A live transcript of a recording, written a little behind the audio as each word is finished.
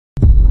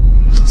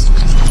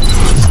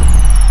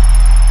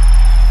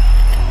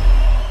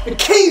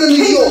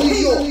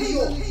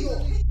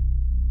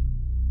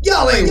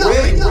ain't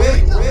ready.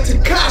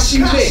 Tekashi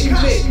mix.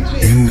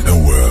 In a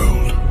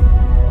world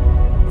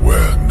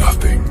where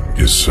nothing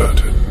is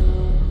certain,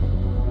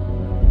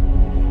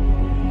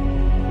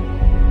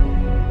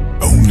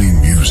 only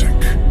music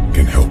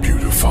can help you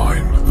to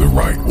find the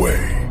right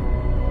way.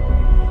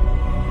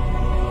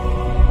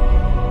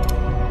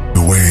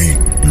 The way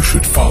you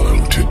should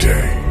follow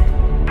today.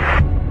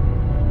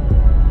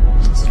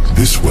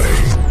 This way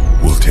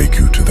will take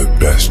you to the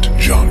best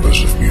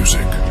genres of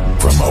music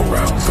from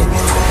around the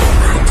world.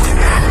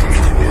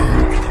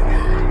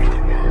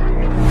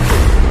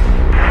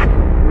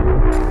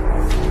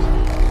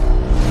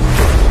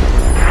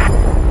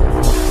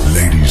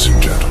 Ladies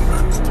and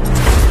gentlemen,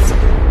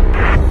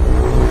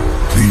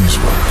 please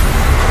welcome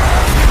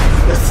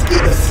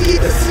The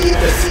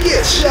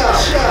Skit Show.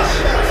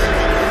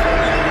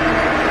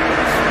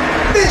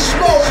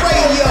 Fishbowl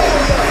Radio.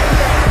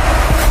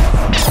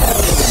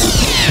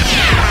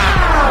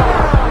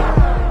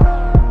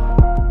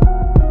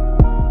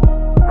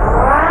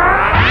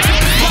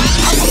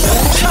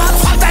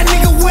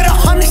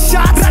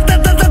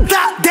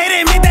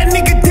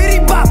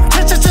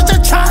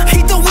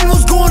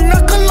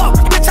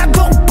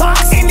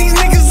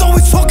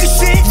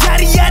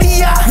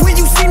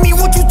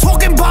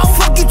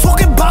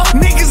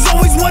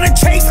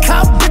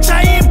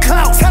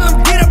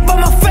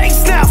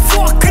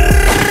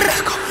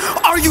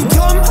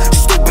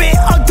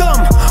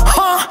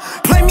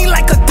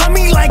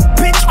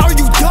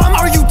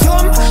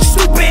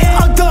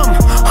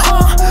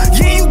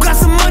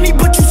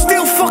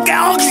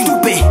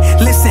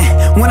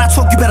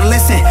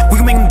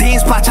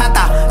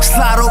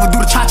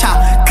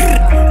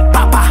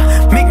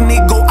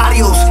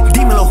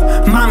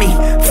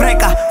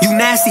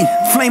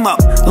 Flame up,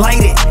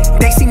 light it.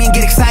 They see me and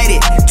get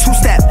excited.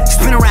 Two-step,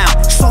 spin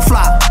around, so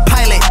fly,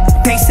 pilot,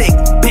 basic,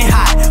 been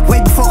hot,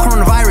 way before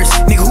coronavirus.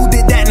 Nigga, who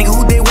did that? Nigga,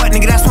 who did what?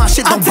 Nigga, that's why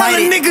shit don't bite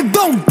it. Nigga,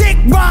 don't dick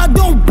ride,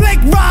 don't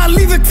blink ride.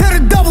 Leave it to the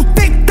double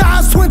thick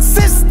thighs, twin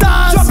sisters.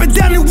 Drop it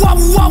down and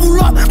wobble,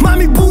 wobble up.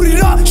 Mommy boot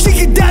it up, she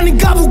get down and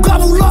gobble,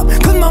 gobble up.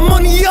 Cause my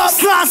money up.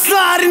 Slide,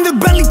 slide in the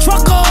belly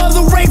trucker,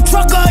 the rape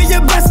trucker.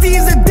 Your bestie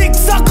is a dick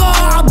sucker,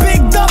 a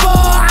big double.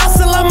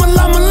 Assalamu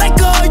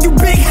alaikum, you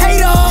big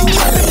hater.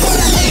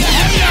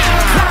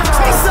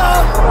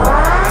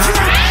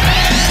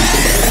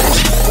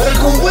 Better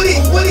come with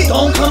it,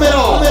 don't come at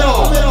all.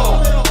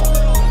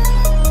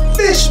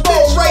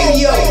 Fishbowl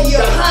Radio,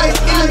 the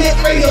hottest internet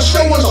radio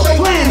show on the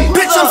planet.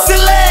 Bitch, I'm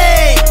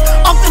silly.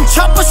 Off them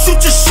choppers,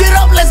 shoot your shit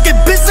up, let's get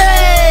busy.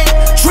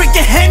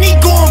 Drinking Henny,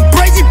 going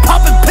crazy,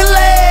 popping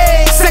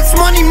pillay. Sex,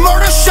 money,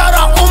 murder, shout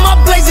out all my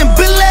blazing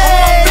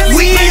billy.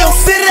 We in your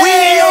city.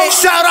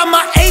 Shout out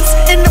my apes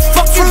in the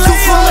fucking zoo.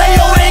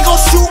 Filet-O ain't gon'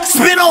 shoot.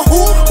 Spin on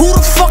who? Who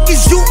the fuck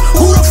is you?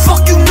 Who the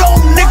fuck you know,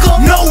 nigga?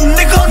 No,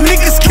 nigga.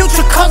 Niggas killed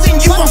your cousin,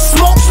 you gon'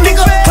 smoke,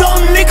 nigga.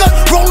 Dumb nigga.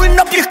 Rolling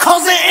up your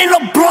cousin in a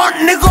blunt,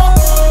 nigga.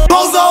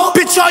 Bozo.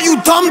 Bitch, are you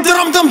dumb?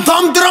 Dum, dum,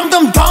 dum, dum,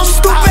 dum, dum.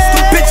 Stupid.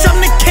 Bitch, I'm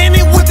the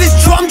cannon with this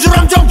drum,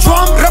 drum, drum,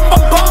 drum.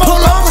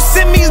 Pull up with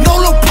Simmy's, no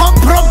little pump,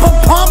 pump, pump,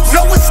 pump.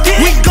 No, it's Skit.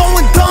 We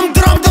going dumb,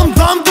 drum, dum,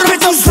 dum, dum.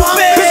 Bitch, I'm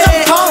stupid. Bitch,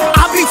 I'm dumb.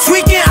 I be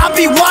tweaking, I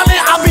be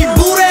wildin', I be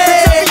booted.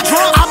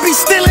 I be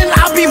stealing,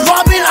 I be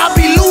robbing, I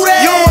be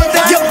looting.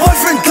 Your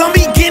boyfriend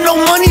dummy, get no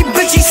money,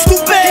 bitch, he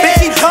stupid.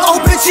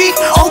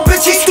 Oh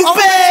bitchy, stupid.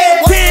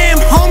 Damn,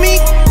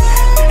 homie.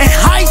 In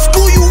high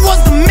school, you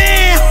was the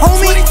man,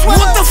 homie.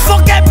 What the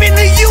fuck happened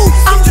to you?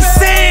 I'm just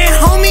saying,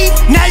 homie.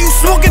 Now you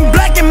smoking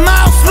black and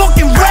mild,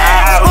 smoking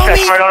rap,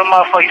 homie. Right on the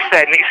motherfucker, you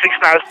said, nigga, 6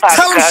 hours past.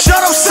 Tell him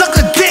shut up, suck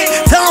a dick.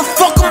 Tell him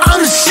fuck him,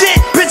 I'm the shit.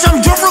 Bitch,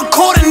 I'm just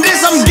recording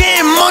this, I'm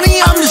getting money,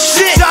 I'm the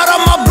shit. Shout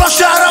out my blood,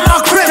 shout out my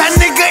crib. That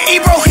nigga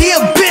Ebro, he a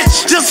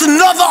bitch. Just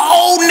another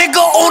old nigga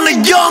on a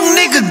young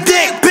nigga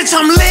dick. Bitch,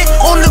 I'm lit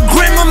on the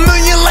gram, a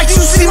million like you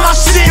see my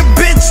shit.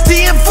 Bitch,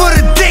 DM for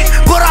the dick,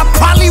 but I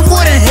probably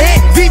wouldn't hit.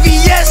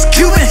 VVS,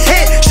 Cuban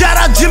hit. Shout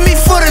out Jimmy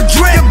for the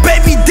drip. Your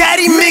baby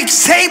daddy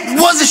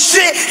mixtape was a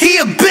shit, he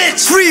a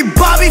bitch. Free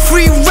Bobby,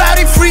 free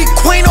Rowdy, free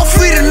Quino,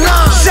 free the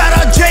nine. Shout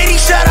out JD,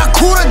 shout out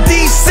Kuda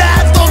D,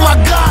 sad, oh my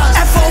god.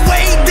 FOA,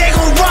 they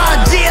gon'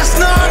 ride,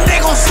 GS9, they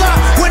gon' slide.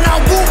 When I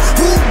whoop,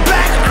 whoop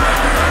back.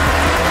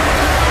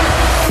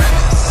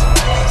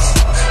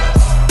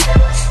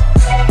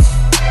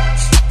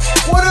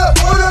 What up,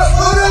 what up,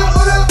 what up,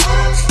 what up?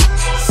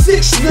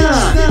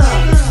 6ix9ine.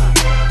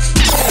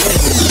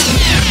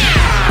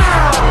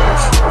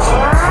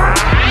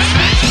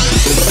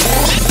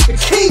 The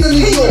king of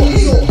New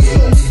York.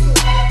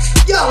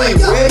 Y'all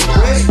ain't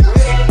ready.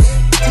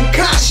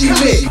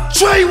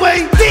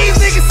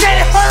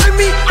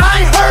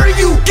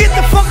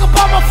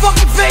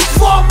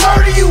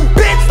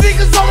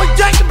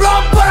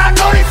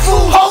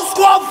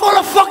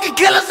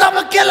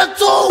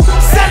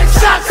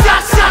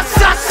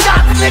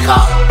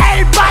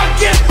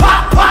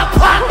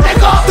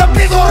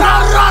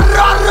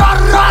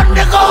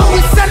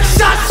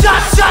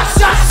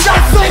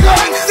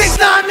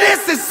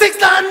 6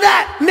 on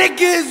that.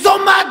 Niggas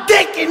on my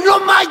dick and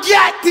on my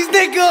yacht. These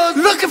niggas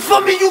looking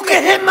for me, you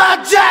can hit my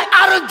jack.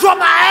 I done drop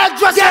my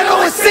address, yeah, know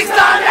it's 6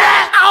 on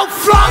that. I'll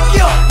flog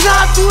ya,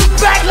 nah, do his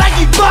back like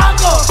he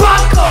Baka.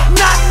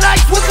 Not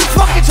nice with the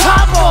fucking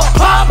chopper.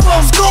 Pop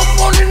him, scope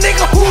on the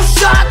nigga who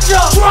shot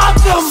ya. Drop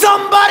him,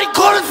 somebody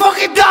call his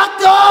fucking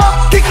doctor.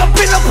 Think up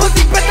in a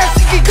pussy, bet that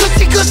she get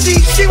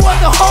gushy. She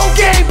want the whole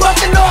game,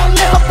 bustin' on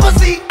little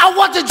pussy. I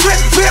watch her drip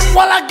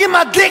while I get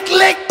my dick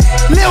licked.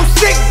 Lil'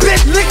 sick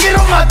bitch, lick it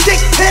on my dick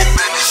tip.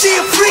 She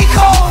a freak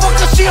hoe,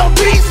 fucker, she on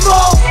beast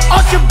mode.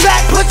 Arch your back,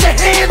 put your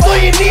hands on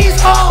your knees,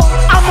 ho.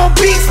 I'm on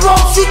beast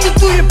mode, shoot you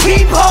through your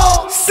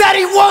peephole. Said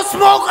he won't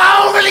smoke,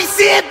 I don't really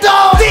see it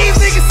though.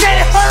 These niggas said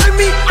it hurted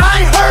me,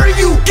 I ain't heard of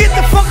you. Get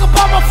the fuck up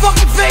on my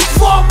fucking face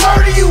before I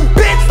murder you.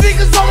 Bitch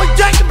niggas always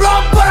drink the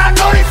blood, but I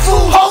know they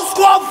fool. Whole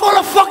squad full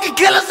of fucking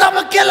killers, I'm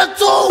a killer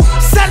too.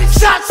 Selling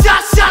shots,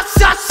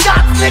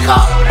 nigga.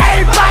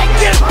 Everybody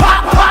get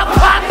pop,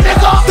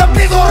 nigga. The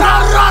nigga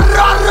run,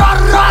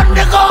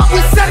 nigga. We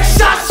selling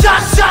shots,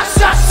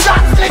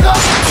 nigga.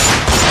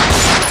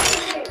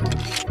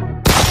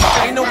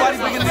 Ain't nobody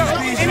bringing these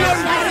beats.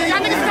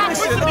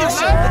 Look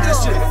at this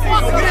shit.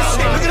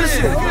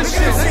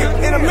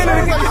 In a minute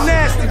it get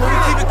nasty, but we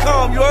keep it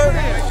calm, you heard?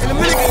 In a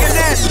minute it get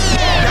nasty.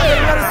 Y'all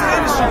better let us in the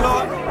industry,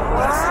 Lord.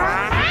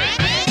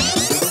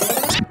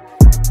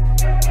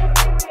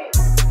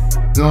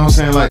 You know what I'm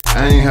saying? Like,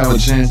 I ain't have a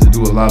chance to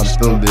do a lot of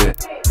stuff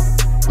that,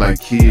 like,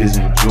 kids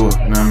enjoy.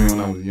 You know what I mean? When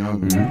I was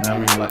younger. You know what I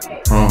mean?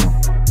 Like, prom.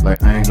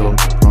 Like, I ain't go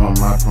to prom,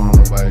 my prom,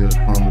 nobody else's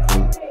prom.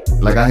 Because,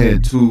 like, I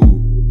had 2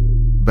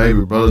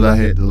 baby brothers. I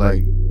had to,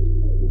 like,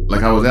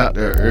 I was out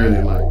there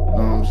early, like, you know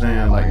what I'm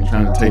saying? Like,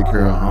 trying to take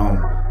care of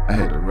home. I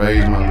had to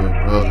raise my little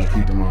brothers,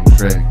 keep them on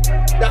track.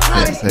 The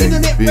hottest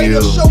internet radio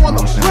show on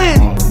the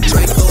planet.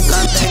 Draco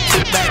got that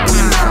kickback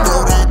when I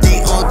go that they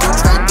all do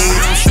track. They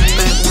don't shoot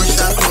back when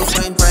shot close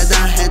range, brother.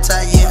 I had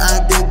time, yeah,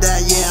 I did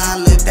that, yeah,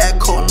 I lived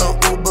that. Call a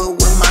Uber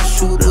with my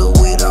shooter,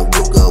 with a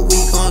Ruger. We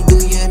gon'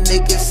 do your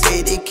niggas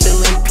say they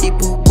killing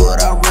people,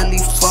 but I really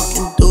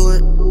fucking do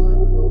it.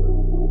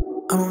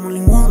 I don't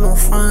really want no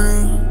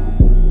friends.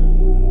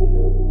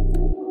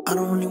 I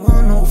don't really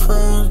want no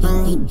friends, no.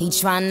 He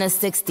tryna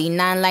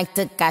 69 like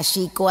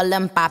Tekashi, call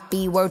him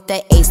Papi, worth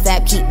the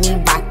ASAP, keep me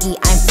rocky.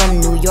 I'm from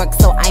New York,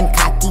 so I'm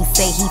cocky.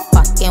 Say he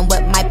fucking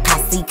with my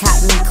posse,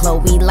 caught me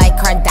Chloe like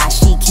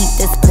Kardashian. Keep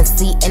this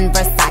pussy in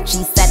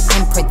Versace, said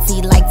I'm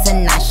pretty like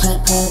Tekashi.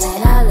 Put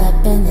it all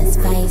up in his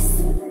face.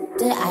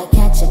 Did I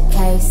catch a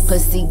case?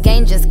 Pussy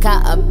gang just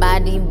caught a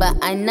body, but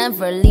I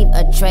never leave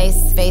a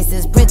trace. Face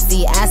is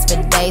pretty as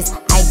for days.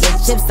 I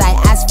get chips, I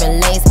ask for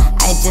lace.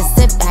 I just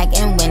sit back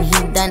and when he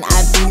done,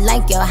 I be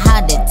like, yo,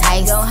 how'd it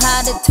taste? Yo,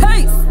 how'd it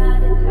taste?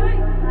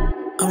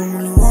 I don't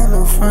really want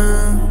no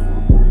friends.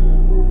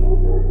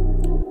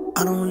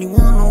 I don't really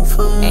want no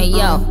friends. Hey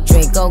yo,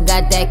 Draco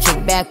got that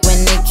kickback.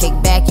 When they kick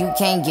back, you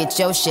can't get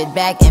your shit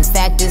back. In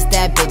fact, it's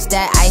that bitch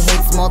that I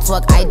hate small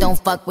talk. I don't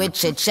fuck with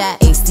chit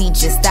chat. AC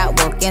just stopped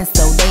working,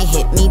 so they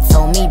hit me,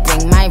 told me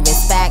bring my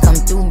wrist back. Come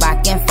through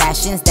rockin'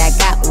 fashions that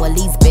got all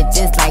these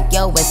bitches like,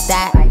 yo, what's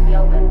that? I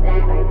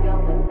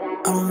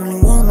don't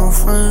really want no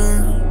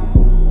friends.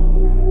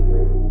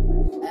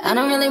 I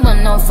don't really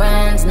want no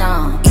friends,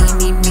 no.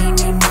 Eeny,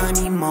 meeny,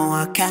 money, mo.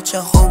 I catch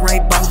a hoe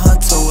right by her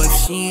toe. If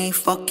she ain't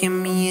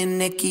fucking me and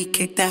Nikki,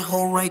 kick that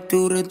hoe right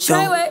through the door.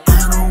 I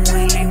don't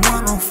really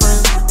want no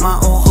friends. My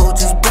old hoe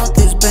just bought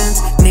this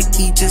Benz.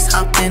 Nikki just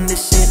hopped in the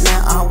shit,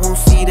 now I won't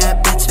see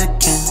that bitch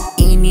again.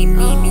 Eeny,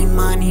 meeny,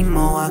 money,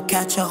 mo. I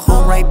catch a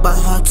hoe right by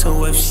her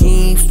toe. If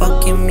she ain't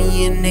fucking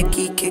me and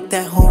Nikki, kick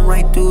that hoe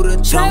right through the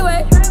door.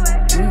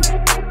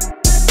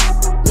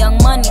 Young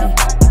money,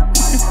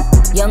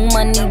 young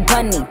money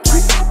bunny,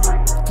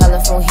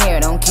 colorful hair,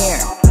 don't care.